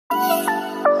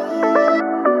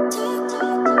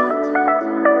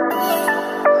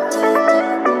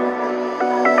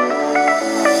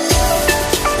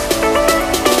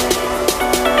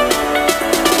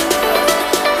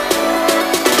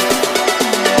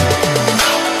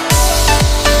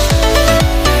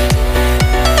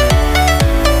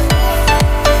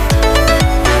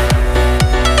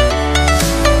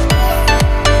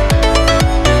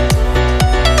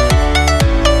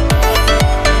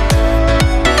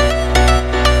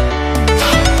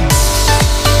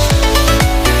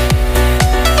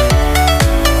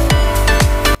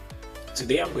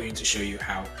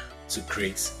to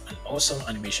create an awesome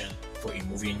animation for a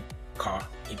moving car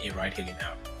in a ride-hailing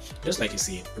app. Just like you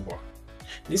see in Figma.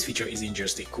 This feature isn't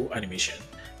just a cool animation,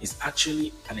 it's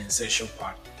actually an essential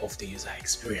part of the user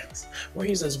experience. When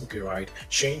users book a ride,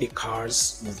 showing the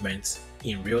car's movements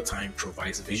in real time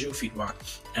provides visual feedback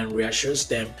and reassures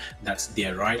them that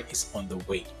their ride is on the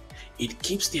way. It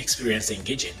keeps the experience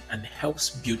engaging and helps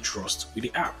build trust with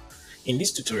the app. In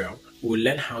this tutorial, we will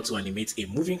learn how to animate a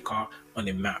moving car on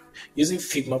a map using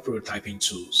Figma prototyping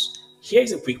tools. Here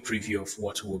is a quick preview of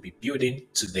what we'll be building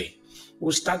today.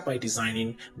 We'll start by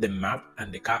designing the map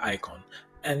and the car icon,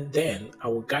 and then I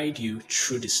will guide you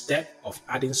through the step of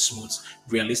adding smooth,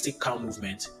 realistic car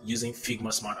movement using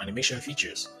Figma Smart Animation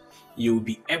features. You will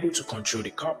be able to control the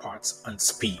car parts and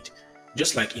speed,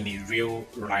 just like in a real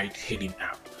ride-hailing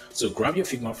app. So grab your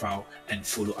Figma file and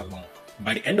follow along.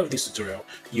 By the end of this tutorial,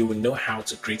 you will know how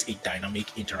to create a dynamic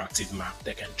interactive map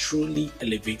that can truly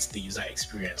elevate the user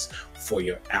experience for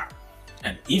your app.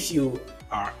 And if you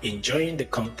are enjoying the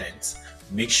content,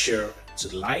 make sure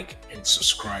to like and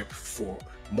subscribe for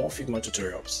more Figma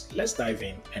tutorials. Let's dive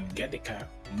in and get the car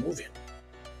moving.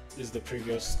 This is the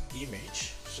previous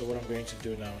image. So what I'm going to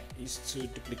do now is to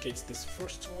duplicate this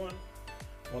first one.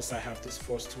 Once I have this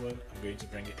first one, I'm going to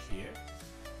bring it here.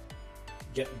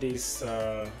 Get this,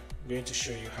 I'm going to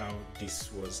show you how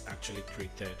this was actually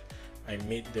created. I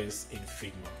made this in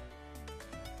Figma.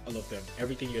 All of them,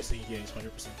 everything you're seeing here is 100%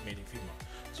 made in Figma.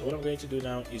 So what I'm going to do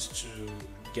now is to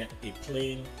get a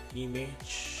plain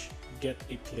image, get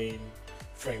a plain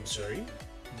frame,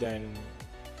 then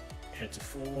head to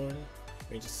phone, I'm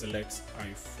going to select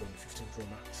iPhone 15 Pro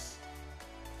Max.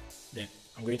 Then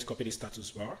I'm going to copy the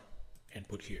status bar and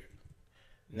put here.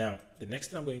 Now, the next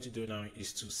thing I'm going to do now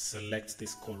is to select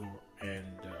this color and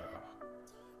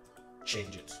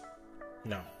change it.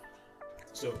 Now,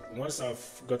 so once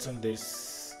I've gotten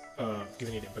this,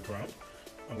 given it a background,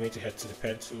 I'm going to head to the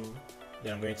pen tool.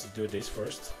 Then I'm going to do this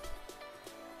first,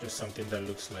 just something that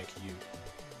looks like you.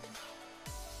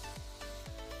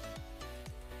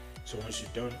 So once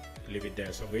you're done, leave it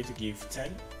there. So I'm going to give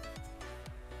 10,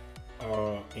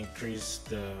 increase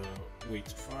the weight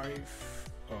 5,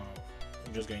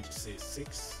 I'm just going to say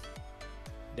 6,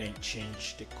 then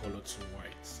change the color to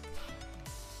white.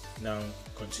 Now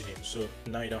continue. So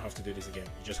now you don't have to do this again,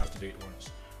 you just have to do it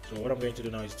once. So what I'm going to do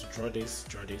now is to draw this,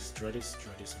 and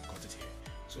cut it here.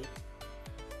 So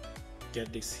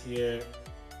get this here,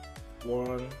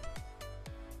 1,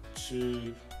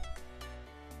 2,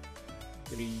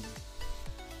 3,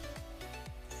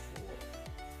 4,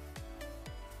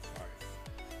 5.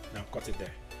 Now cut it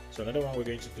there. So another one we're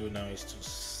going to do now is to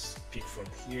pick from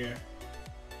here,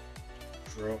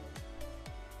 drop,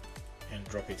 and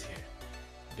drop it here.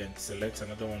 Then select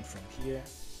another one from here,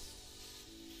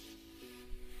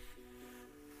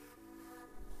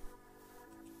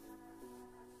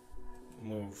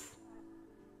 move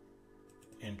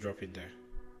and drop it there.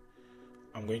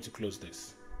 I'm going to close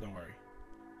this, don't worry.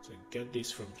 So get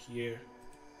this from here,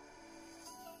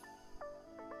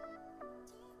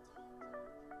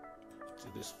 to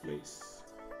this place,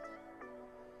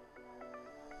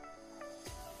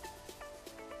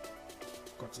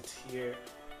 cut it here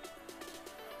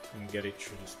and get it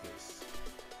through this place.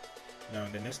 Now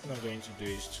the next thing I'm going to do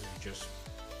is to just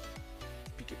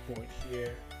pick a point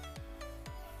here,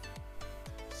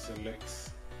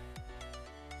 select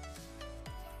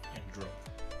and drop.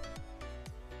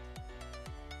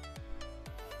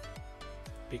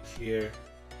 Pick here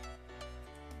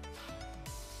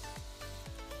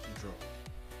and drop.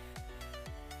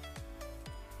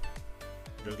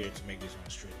 I'm just going to make this one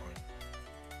straight line.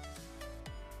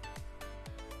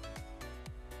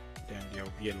 Then there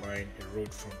will be a line, a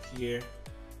road from here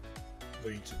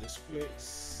going to this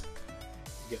place.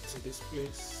 Get to this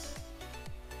place.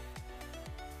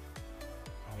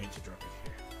 I'm going to drop it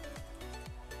here.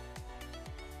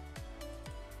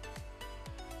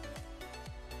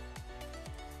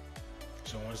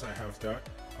 So once I have that,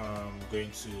 I'm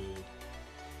going to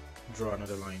draw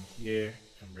another line here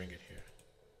and bring it here.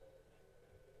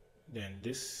 Then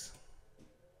this.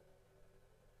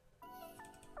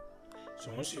 So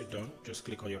once you're done, just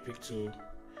click on your pick tool.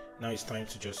 Now it's time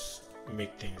to just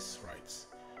make things right.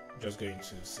 I'm just going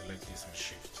to select this and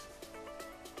shift.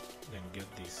 Then get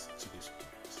this to this point.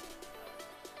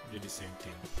 Do the same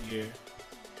thing here.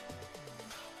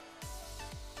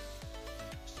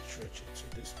 Stretch it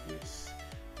to this place.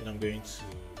 Then I'm going to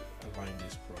align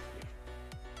this properly.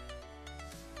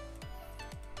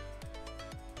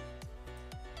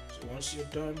 So once you're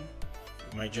done,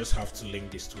 you might just have to link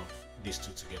these two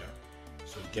together.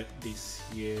 So get this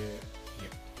here,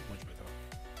 yeah, much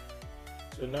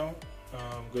better. So now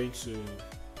I'm going to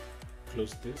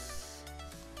close this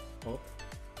up,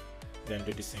 then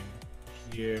do the same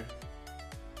here,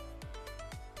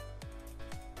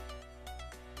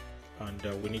 and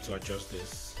we need to adjust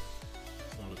this.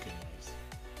 It's not looking nice.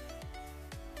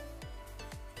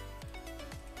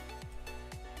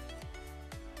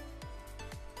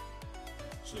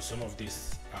 So some of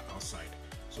these are outside.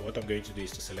 So what I'm going to do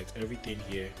is to select everything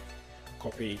here,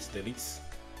 copy it, delete,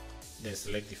 then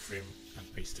select the frame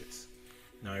and paste it.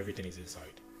 Now everything is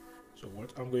inside. So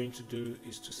what I'm going to do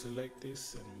is to select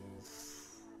this and move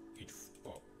it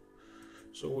up.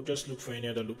 So we'll just look for any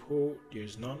other loophole. There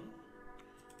is none.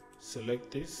 Select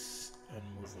this and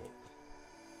move up.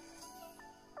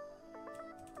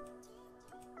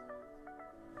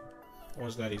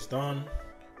 Once that is done,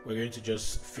 we're going to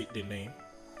just fit the name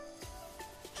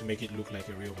to make it look like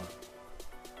a real map.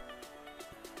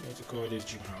 I'm going to call this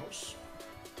gym house.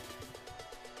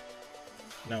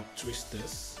 Now twist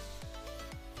this.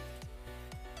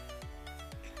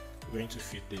 We're going to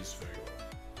fit this very well.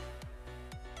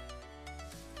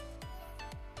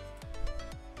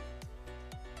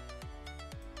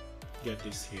 Get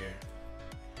this here,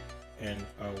 and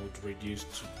I would reduce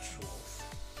to 12.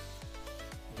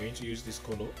 I'm going to use this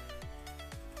color,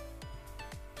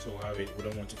 so we'll have it. We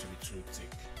don't want it to be too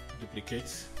thick.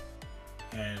 Duplicate,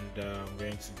 and I'm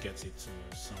going to get it to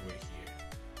somewhere here,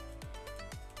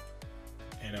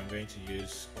 and I'm going to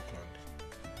use Auckland.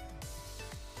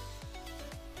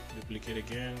 Duplicate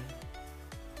again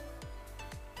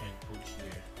and put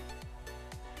here,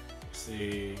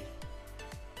 say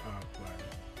Auckland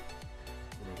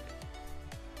Road.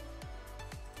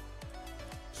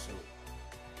 So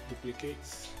duplicate,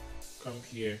 come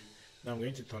here. Now I'm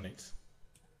going to turn it,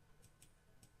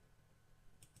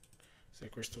 say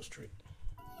Crystal Street.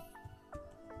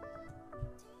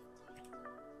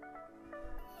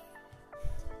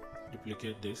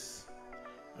 Duplicate this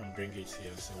and bring it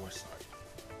here, say West Side.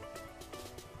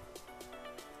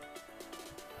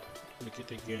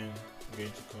 Duplicate again, I'm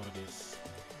going to call this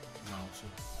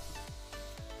Mountain.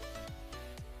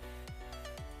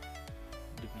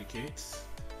 Duplicate,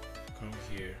 come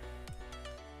here,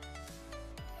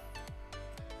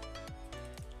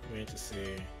 I'm going to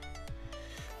say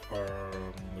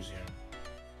Museum.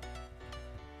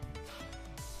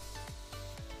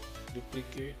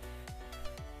 Duplicate,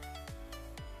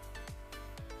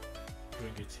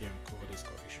 bring it here and call this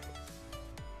coffee shop.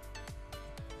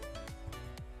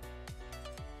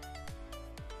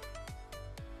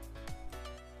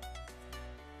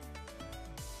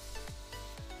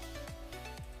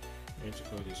 I'm going to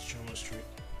call this Choma Street.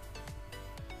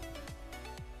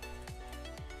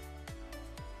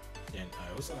 Then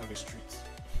I also have a street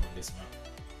on this map.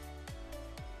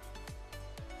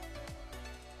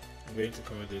 I'm going to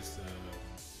call this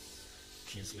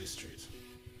Kingsley Street.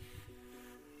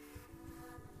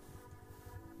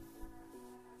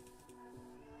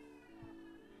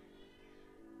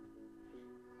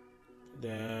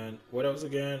 Then what else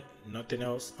again? Nothing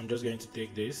else. I'm just going to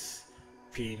take this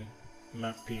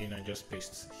map pin and just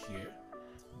paste here,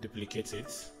 duplicate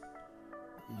it,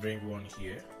 bring one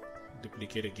here,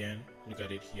 duplicate again, look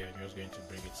at it here, I'm just going to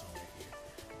bring it somewhere here,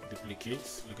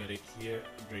 duplicate, look at it here,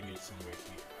 bring it somewhere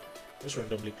here, just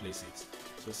randomly place it.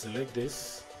 So select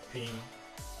this pin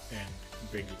and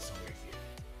bring it somewhere here.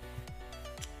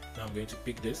 Now I'm going to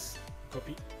pick this,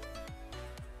 copy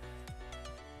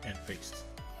and paste,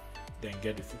 then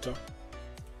get the footer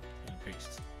and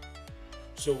paste.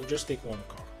 So we'll just take one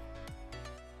car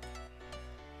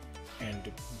and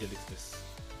delete this.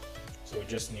 So we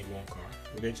just need one car.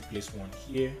 We're going to place one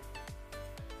here,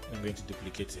 and I'm going to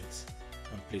duplicate it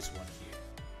and place one here.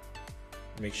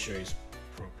 Make sure it's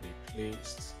properly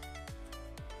placed.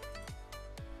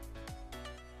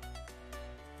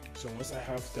 So once I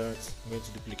have that, I'm going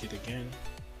to duplicate again,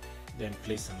 then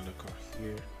place another car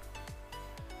here.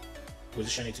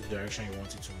 Position it to the direction you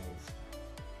want it to move.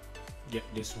 Get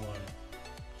this one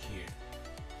here,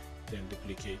 then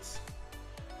duplicate.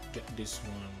 Get this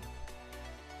one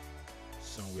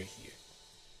somewhere here,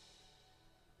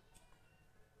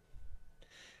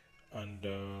 and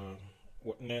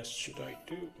what next should I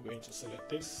do? I'm going to select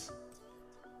this,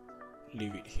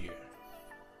 leave it here.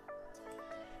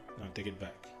 Now take it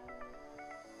back.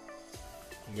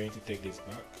 I'm going to take this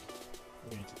back. I'm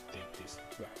going to take this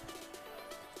back.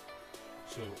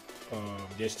 So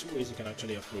there's two ways you can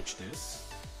actually approach this.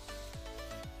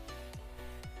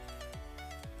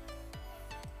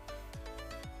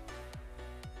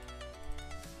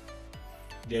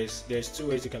 There's two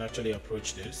ways you can actually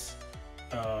approach this.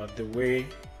 The way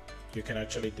you can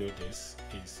actually do this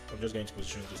is, I'm just going to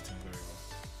position this thing very well.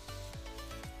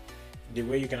 The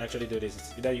way you can actually do this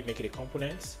is either you make it a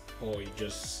component or you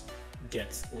just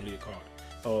get only the card,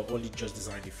 or only just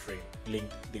design the frame, link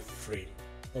the frame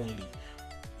only.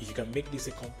 If you can make this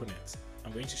a component,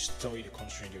 I'm going to tell you the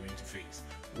constraint you're going to face.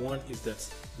 One is that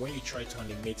when you try to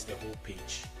animate the whole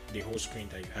page, the whole screen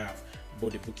that you have,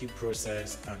 both the booking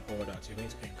process and all that, you're going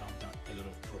to encounter a lot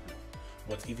of problem.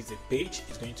 But if it's a page,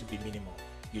 it's going to be minimal.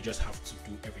 You just have to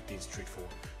do everything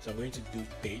straightforward. So I'm going to do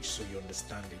page so you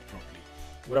understand it properly.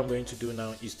 What I'm going to do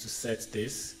now is to set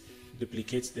this,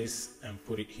 duplicate this, and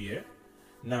put it here.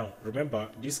 Now remember,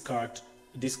 these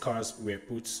cars were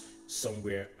put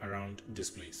somewhere around this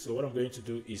place. So what I'm going to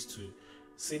do is to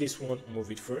see this one, move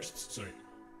it first. Sorry,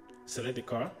 select the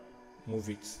car, move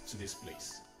it to this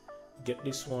place. Get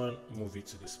this one, move it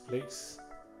to this place.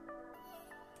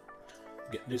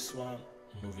 Get this one,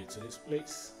 move it to this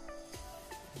place.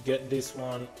 Get this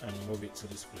one and move it to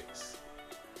this place.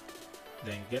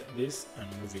 Then get this and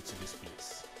move it to this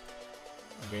place.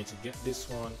 I'm going to get this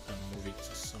one and move it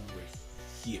to somewhere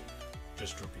here.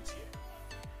 Just drop it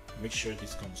here. Make sure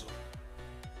this comes up.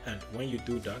 And when you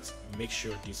do that, make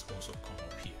sure this also come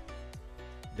up here.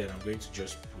 Then I'm going to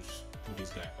just put this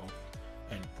guy up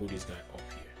and put this guy up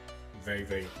here. Very,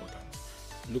 very important.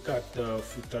 Look at the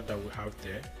footer that we have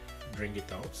there. Bring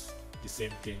it out. The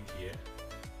same thing here.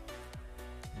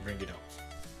 Bring it out.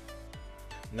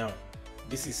 Now,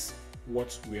 this is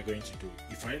what we are going to do.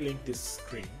 If I link this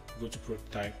screen, go to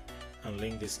prototype and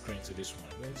link this screen to this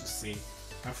one, I'm going to say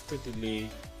after delay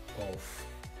of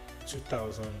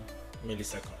 2000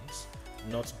 milliseconds,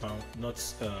 not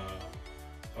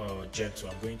gentle,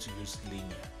 I'm going to use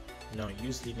linear. Now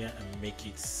use linear and make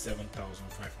it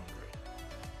 7500.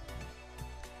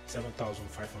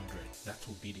 7500, that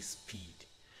will be the speed.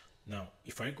 Now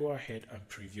if I go ahead and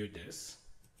preview this,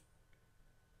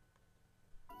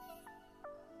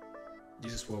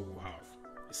 this is what we'll have.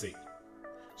 You see,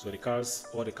 so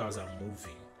all the cars are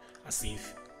moving as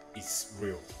if it's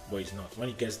real, but it's not. When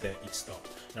it gets there, it stops.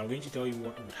 Now I'm going to tell you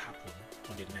what would happen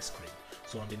on the next screen.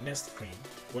 So on the next screen,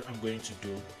 what I'm going to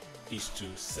do is to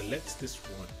select this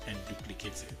one and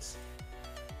duplicate it.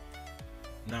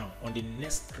 Now on the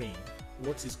next screen,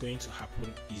 what is going to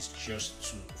happen is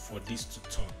just for this to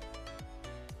turn.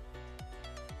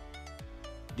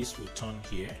 This will turn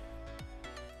here.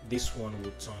 This one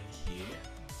will turn here.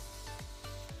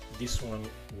 This one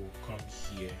will come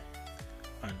here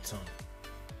and turn.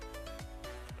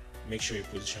 Make sure you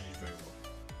position it very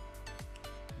well.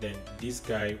 Then this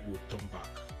guy will turn back.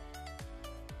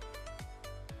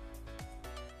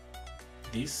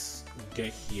 This will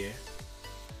get here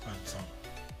and turn.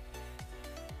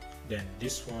 Then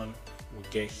this one will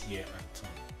get here and turn.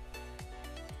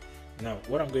 Now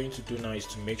what I'm going to do now is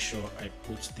to make sure I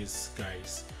put these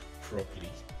guys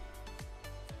properly.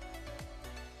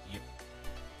 Yep.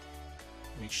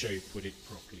 Make sure you put it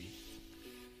properly.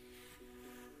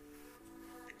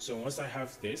 So once I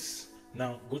have this,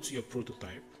 now go to your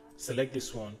prototype, select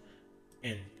this one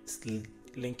and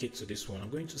link it to this one. I'm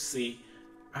going to say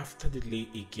after delay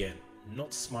again,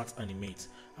 not smart animate.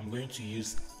 I'm going to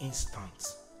use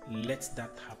instant. Let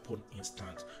that happen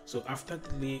instant. So after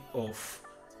delay of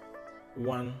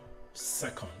 1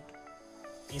 second,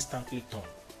 instantly turn.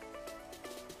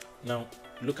 Now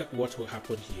look at what will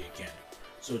happen here again.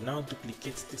 So now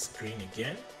duplicate the screen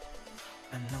again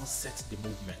and now set the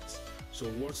movement. So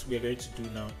what we are going to do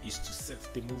now is to set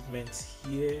the movement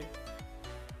here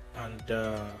and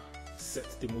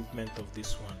set the movement of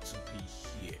this one to be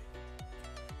here.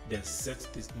 Then set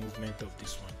this movement of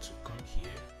this one to come here.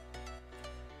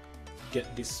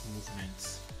 Get this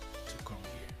movement to come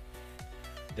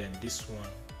here. Then this one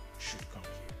should come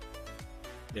here.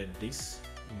 Then this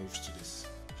moves to this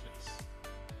place,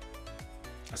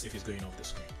 as if it's going off the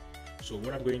screen. So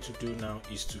what I'm going to do now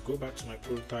is to go back to my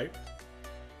prototype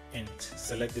and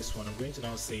select this one. I'm going to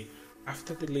now say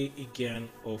after delay again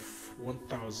of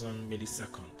 1000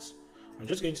 milliseconds. I'm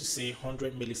just going to say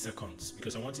 100 milliseconds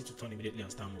because I want it to turn immediately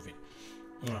and start moving.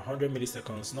 100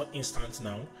 milliseconds, not instant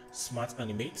now. Smart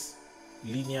animate,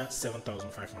 linear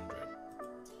 7500.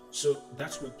 So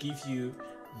that will give you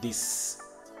this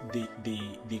the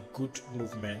good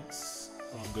movements.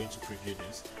 I'm going to preview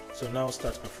this. So now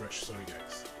start afresh. Sorry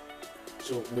guys.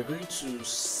 So we're going to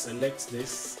select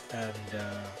this and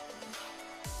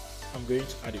I'm going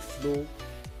to add a flow.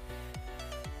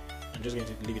 I'm just going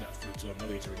to leave it at flow 2. I'm not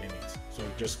going to rename it. So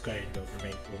just kind of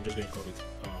remain. I'm just going to call it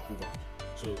Uber.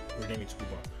 So rename it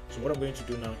Uber. So what I'm going to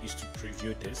do now is to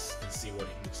preview this and see what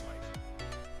it looks like.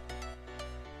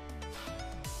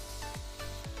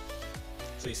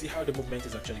 So you see how the movement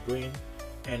is actually going,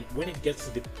 and when it gets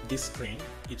to this screen,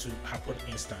 it will happen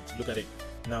instant. Look at it.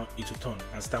 Now it will turn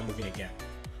and start moving again.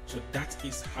 So that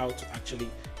is how to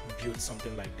actually build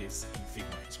something like this in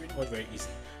Figma. It's pretty much very easy.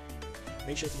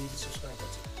 Make sure to hit the subscribe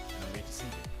button, and I'm going to see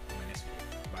you.